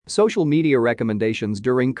Social media recommendations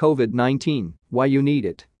during COVID-19, why you need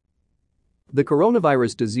it. The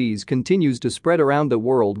coronavirus disease continues to spread around the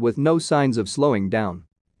world with no signs of slowing down.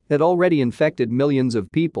 It already infected millions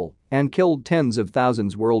of people and killed tens of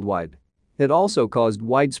thousands worldwide. It also caused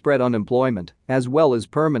widespread unemployment, as well as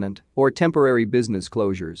permanent or temporary business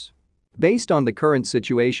closures. Based on the current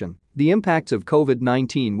situation, the impacts of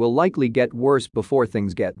COVID-19 will likely get worse before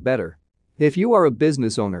things get better. If you are a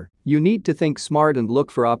business owner, you need to think smart and look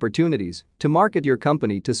for opportunities to market your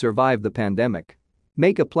company to survive the pandemic.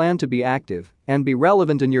 Make a plan to be active and be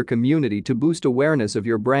relevant in your community to boost awareness of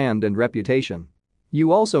your brand and reputation.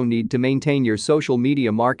 You also need to maintain your social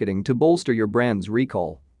media marketing to bolster your brand's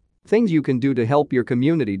recall. Things you can do to help your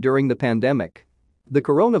community during the pandemic. The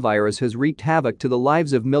coronavirus has wreaked havoc to the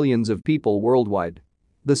lives of millions of people worldwide.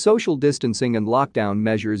 The social distancing and lockdown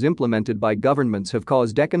measures implemented by governments have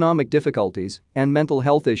caused economic difficulties and mental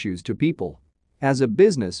health issues to people. As a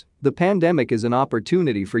business, the pandemic is an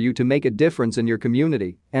opportunity for you to make a difference in your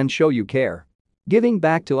community and show you care. Giving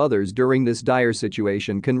back to others during this dire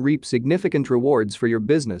situation can reap significant rewards for your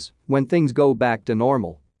business when things go back to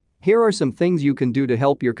normal. Here are some things you can do to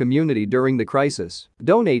help your community during the crisis.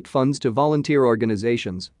 Donate funds to volunteer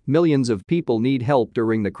organizations. Millions of people need help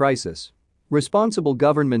during the crisis. Responsible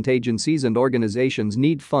government agencies and organizations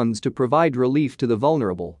need funds to provide relief to the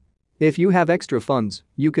vulnerable. If you have extra funds,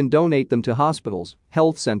 you can donate them to hospitals,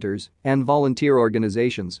 health centers, and volunteer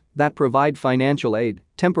organizations that provide financial aid,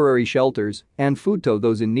 temporary shelters, and food to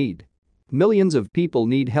those in need. Millions of people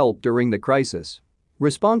need help during the crisis.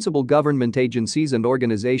 Responsible government agencies and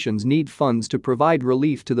organizations need funds to provide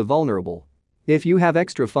relief to the vulnerable. If you have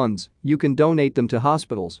extra funds, you can donate them to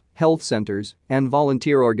hospitals, health centers, and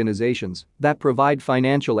volunteer organizations that provide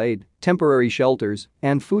financial aid, temporary shelters,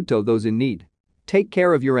 and food to those in need. Take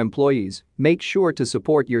care of your employees. Make sure to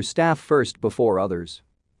support your staff first before others.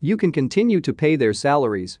 You can continue to pay their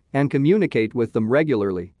salaries and communicate with them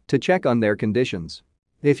regularly to check on their conditions.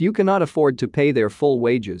 If you cannot afford to pay their full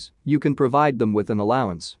wages, you can provide them with an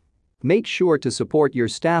allowance. Make sure to support your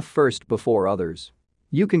staff first before others.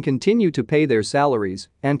 You can continue to pay their salaries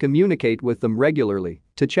and communicate with them regularly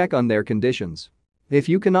to check on their conditions. If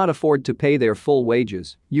you cannot afford to pay their full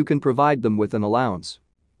wages, you can provide them with an allowance.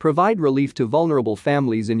 Provide relief to vulnerable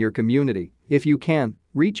families in your community. If you can,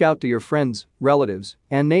 reach out to your friends, relatives,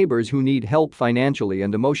 and neighbors who need help financially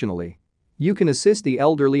and emotionally. You can assist the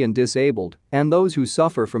elderly and disabled and those who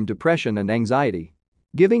suffer from depression and anxiety.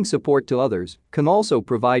 Giving support to others can also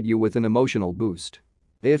provide you with an emotional boost.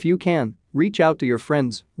 If you can, reach out to your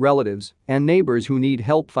friends, relatives, and neighbors who need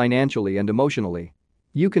help financially and emotionally.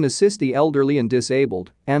 You can assist the elderly and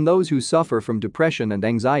disabled and those who suffer from depression and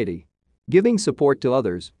anxiety. Giving support to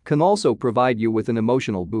others can also provide you with an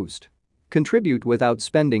emotional boost. Contribute without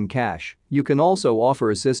spending cash. You can also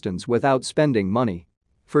offer assistance without spending money.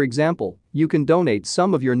 For example, you can donate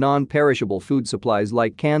some of your non-perishable food supplies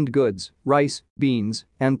like canned goods, rice, beans,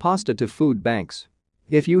 and pasta to food banks.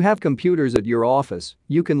 If you have computers at your office,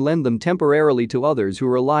 you can lend them temporarily to others who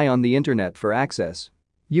rely on the internet for access.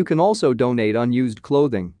 You can also donate unused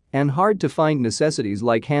clothing and hard-to-find necessities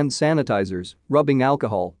like hand sanitizers, rubbing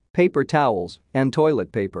alcohol, paper towels, and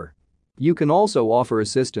toilet paper. You can also offer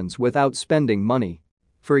assistance without spending money.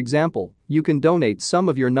 For example, you can donate some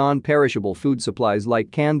of your non-perishable food supplies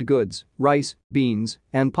like canned goods, rice, beans,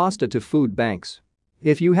 and pasta to food banks.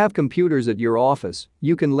 If you have computers at your office,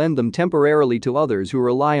 you can lend them temporarily to others who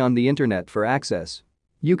rely on the internet for access.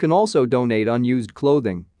 You can also donate unused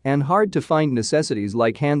clothing and hard-to-find necessities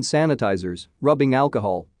like hand sanitizers, rubbing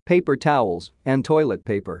alcohol, paper towels, and toilet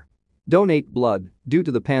paper. Donate blood. Due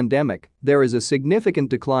to the pandemic, there is a significant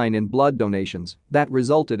decline in blood donations that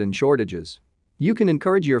resulted in shortages. You can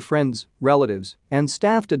encourage your friends, relatives, and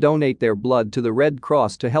staff to donate their blood to the Red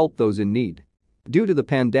Cross to help those in need. Due to the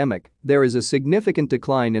pandemic, there is a significant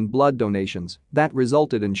decline in blood donations that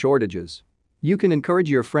resulted in shortages. You can encourage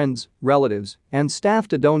your friends, relatives, and staff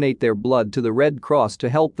to donate their blood to the Red Cross to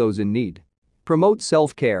help those in need. Promote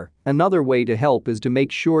self-care. Another way to help is to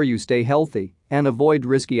make sure you stay healthy and avoid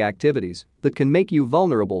risky activities that can make you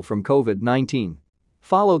vulnerable from COVID-19.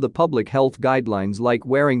 Follow the public health guidelines like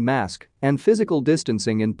wearing mask and physical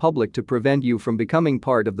distancing in public to prevent you from becoming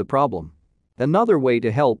part of the problem. Another way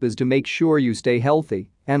to help is to make sure you stay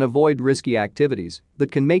healthy and avoid risky activities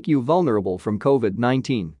that can make you vulnerable from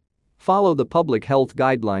COVID-19. Follow the public health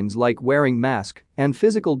guidelines like wearing mask and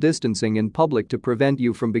physical distancing in public to prevent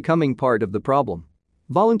you from becoming part of the problem.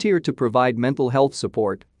 Volunteer to provide mental health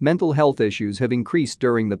support. Mental health issues have increased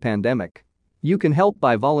during the pandemic. You can help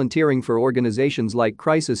by volunteering for organizations like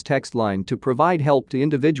Crisis Text Line to provide help to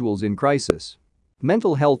individuals in crisis.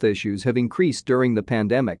 Mental health issues have increased during the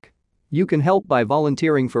pandemic. You can help by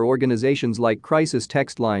volunteering for organizations like Crisis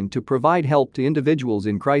Text Line to provide help to individuals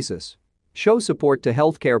in crisis. Show support to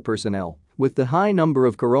healthcare personnel. With the high number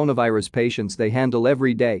of coronavirus patients they handle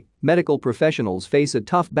every day, medical professionals face a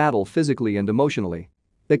tough battle physically and emotionally.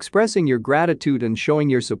 Expressing your gratitude and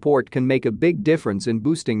showing your support can make a big difference in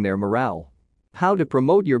boosting their morale. How to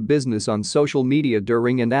promote your business on social media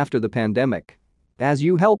during and after the pandemic. As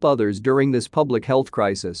you help others during this public health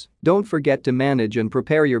crisis, don't forget to manage and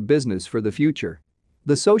prepare your business for the future.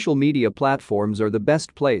 The social media platforms are the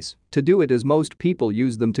best place to do it, as most people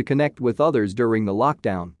use them to connect with others during the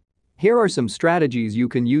lockdown. Here are some strategies you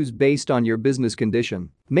can use based on your business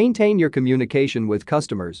condition. Maintain your communication with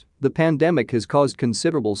customers. The pandemic has caused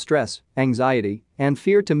considerable stress, anxiety, and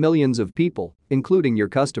fear to millions of people, including your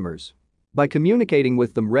customers. By communicating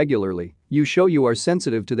with them regularly, you show you are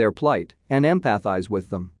sensitive to their plight and empathize with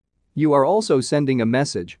them. You are also sending a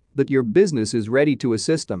message that your business is ready to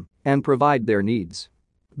assist them and provide their needs.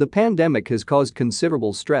 The pandemic has caused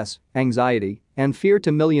considerable stress, anxiety, and fear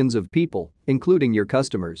to millions of people, including your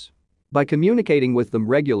customers. By communicating with them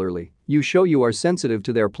regularly, you show you are sensitive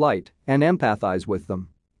to their plight and empathize with them.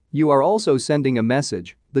 You are also sending a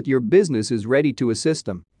message that your business is ready to assist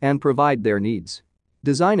them and provide their needs.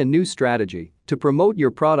 Design a new strategy to promote your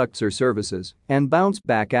products or services and bounce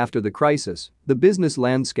back after the crisis. The business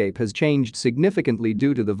landscape has changed significantly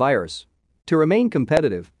due to the virus. To remain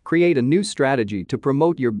competitive, create a new strategy to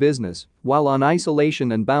promote your business while on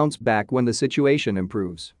isolation and bounce back when the situation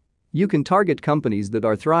improves. You can target companies that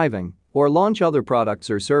are thriving or launch other products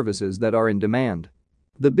or services that are in demand.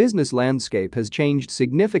 The business landscape has changed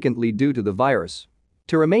significantly due to the virus.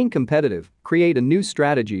 To remain competitive, create a new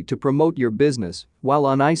strategy to promote your business while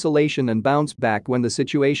on isolation and bounce back when the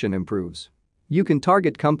situation improves. You can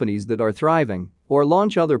target companies that are thriving or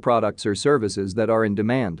launch other products or services that are in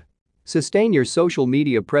demand. Sustain your social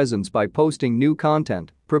media presence by posting new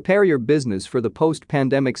content. Prepare your business for the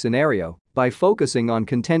post-pandemic scenario by focusing on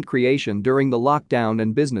content creation during the lockdown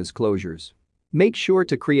and business closures. Make sure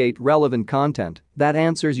to create relevant content that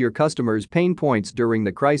answers your customers' pain points during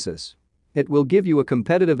the crisis. It will give you a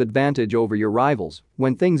competitive advantage over your rivals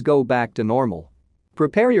when things go back to normal.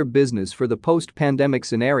 Prepare your business for the post-pandemic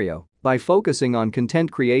scenario by focusing on content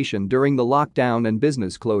creation during the lockdown and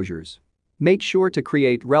business closures. Make sure to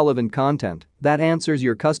create relevant content that answers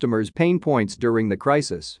your customers' pain points during the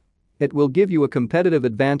crisis. It will give you a competitive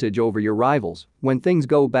advantage over your rivals when things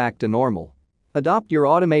go back to normal. Adopt your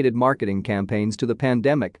automated marketing campaigns to the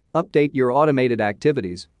pandemic. Update your automated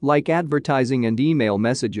activities, like advertising and email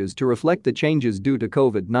messages, to reflect the changes due to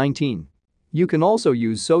COVID-19. You can also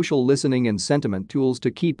use social listening and sentiment tools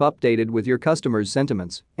to keep updated with your customers'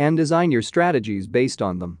 sentiments and design your strategies based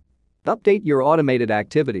on them. Update your automated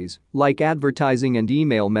activities, like advertising and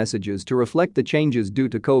email messages, to reflect the changes due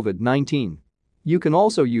to COVID-19. You can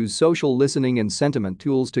also use social listening and sentiment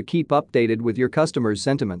tools to keep updated with your customers'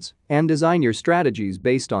 sentiments and design your strategies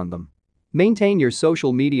based on them. Maintain your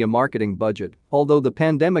social media marketing budget. Although the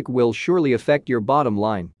pandemic will surely affect your bottom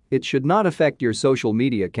line, it should not affect your social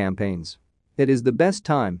media campaigns. It is the best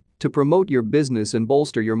time to promote your business and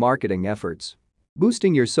bolster your marketing efforts.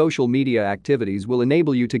 Boosting your social media activities will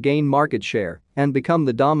enable you to gain market share and become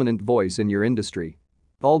the dominant voice in your industry.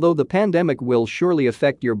 Although the pandemic will surely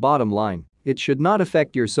affect your bottom line, it should not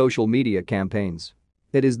affect your social media campaigns.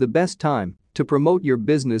 It is the best time to promote your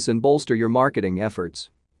business and bolster your marketing efforts.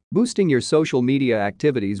 Boosting your social media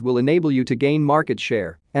activities will enable you to gain market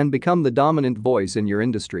share and become the dominant voice in your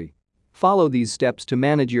industry. Follow these steps to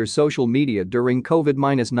manage your social media during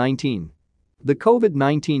COVID-19. The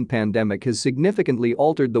COVID-19 pandemic has significantly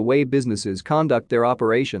altered the way businesses conduct their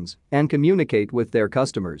operations and communicate with their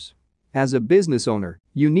customers. As a business owner,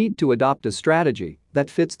 you need to adopt a strategy that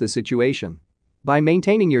fits the situation. By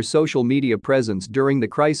maintaining your social media presence during the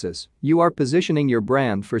crisis, you are positioning your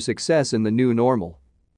brand for success in the new normal.